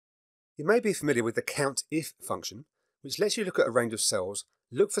You may be familiar with the COUNTIF function, which lets you look at a range of cells,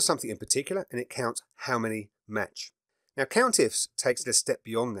 look for something in particular, and it counts how many match. Now COUNTIFs takes it a step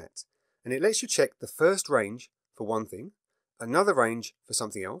beyond that, and it lets you check the first range for one thing, another range for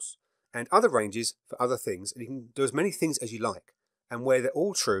something else, and other ranges for other things, and you can do as many things as you like. And where they're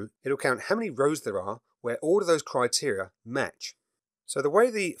all true, it'll count how many rows there are where all of those criteria match. So the way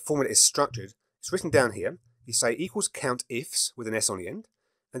the formula is structured, it's written down here. You say equals COUNTIFs with an S on the end,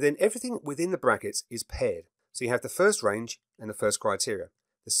 and then everything within the brackets is paired. So you have the first range and the first criteria,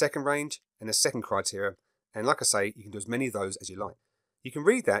 the second range and the second criteria, and like I say, you can do as many of those as you like. You can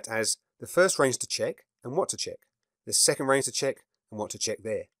read that as the first range to check and what to check, the second range to check and what to check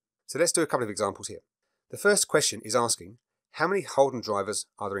there. So let's do a couple of examples here. The first question is asking, how many Holden drivers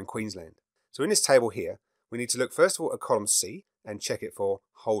are there in Queensland? So in this table here, we need to look first of all at column C and check it for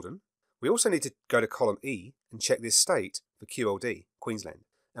Holden. We also need to go to column E and check this state for QLD, Queensland.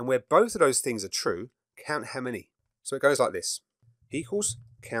 And where both of those things are true, count how many. So it goes like this, equals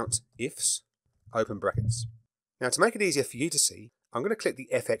COUNTIFs, open brackets. Now to make it easier for you to see, I'm going to click the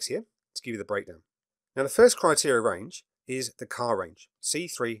FX here to give you the breakdown. Now the first criteria range is the car range,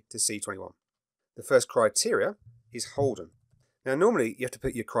 C3 to C21. The first criteria is Holden. Now normally you have to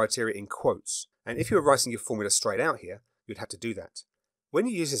put your criteria in quotes, and if you were writing your formula straight out here, you'd have to do that. When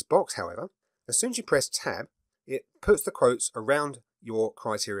you use this box, however, as soon as you press Tab, it puts the quotes around your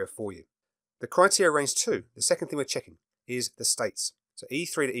criteria for you. The criteria range 2, the second thing we're checking, is the states. So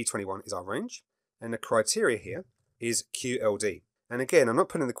E3 to E21 is our range, and the criteria here is QLD. And again, I'm not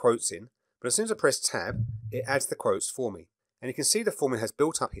putting the quotes in, but as soon as I press Tab, it adds the quotes for me. And you can see the formula has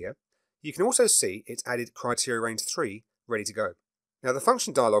built up here. You can also see it's added criteria range 3 ready to go. Now the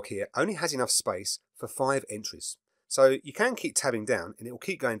function dialog here only has enough space for 5 entries. So you can keep tabbing down and it will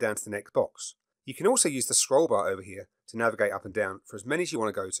keep going down to the next box. You can also use the scroll bar over here to navigate up and down for as many as you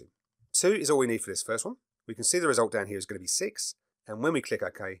want to go to. 2 is all we need for this first one. We can see the result down here is going to be 6, and when we click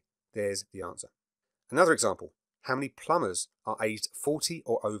OK, there's the answer. Another example, how many plumbers are aged 40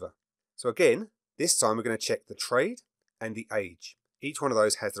 or over? So again, this time we're going to check the trade and the age. Each one of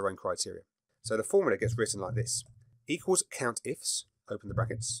those has their own criteria. So the formula gets written like this, equals COUNTIFs, open the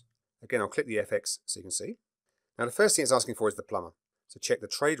brackets. Again, I'll click the FX so you can see. Now the first thing it's asking for is the plumber. So check the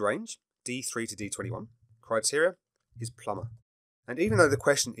trade range, D3 to D21. Criteria is plumber. And even though the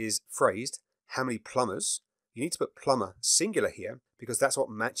question is phrased, how many plumbers, you need to put plumber singular here because that's what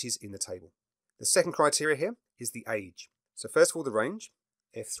matches in the table. The second criteria here is the age. So first of all, the range,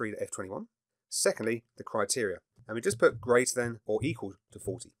 F3 to F21. Secondly, the criteria. And we just put greater than or equal to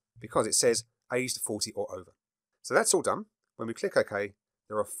 40 because it says aged 40 or over. So that's all done. When we click OK,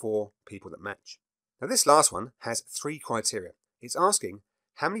 there are 4 people that match. Now this last one has 3 criteria. It's asking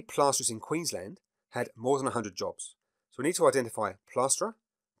how many plasterers in Queensland had more than 100 jobs. So we need to identify plasterer,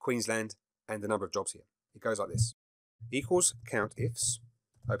 Queensland, and the number of jobs here. It goes like this, equals COUNTIFs,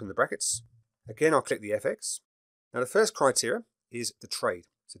 open the brackets. Again, I'll click the FX. Now the first criteria is the trade,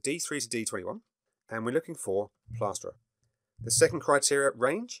 so D3 to D21, and we're looking for plasterer. The second criteria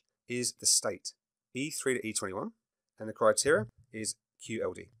range is the state, E3 to E21, and the criteria is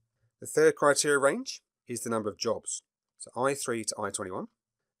QLD. The third criteria range is the number of jobs, so I3 to I21,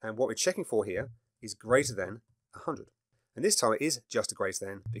 and what we're checking for here is greater than 100. And this time it is just a greater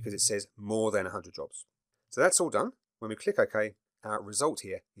than because it says more than 100 jobs. So that's all done. When we click OK, our result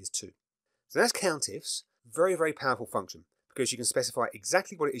here is 2. So that's COUNTIFs, very, very powerful function because you can specify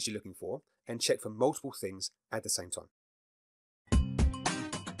exactly what it is you're looking for and check for multiple things at the same time.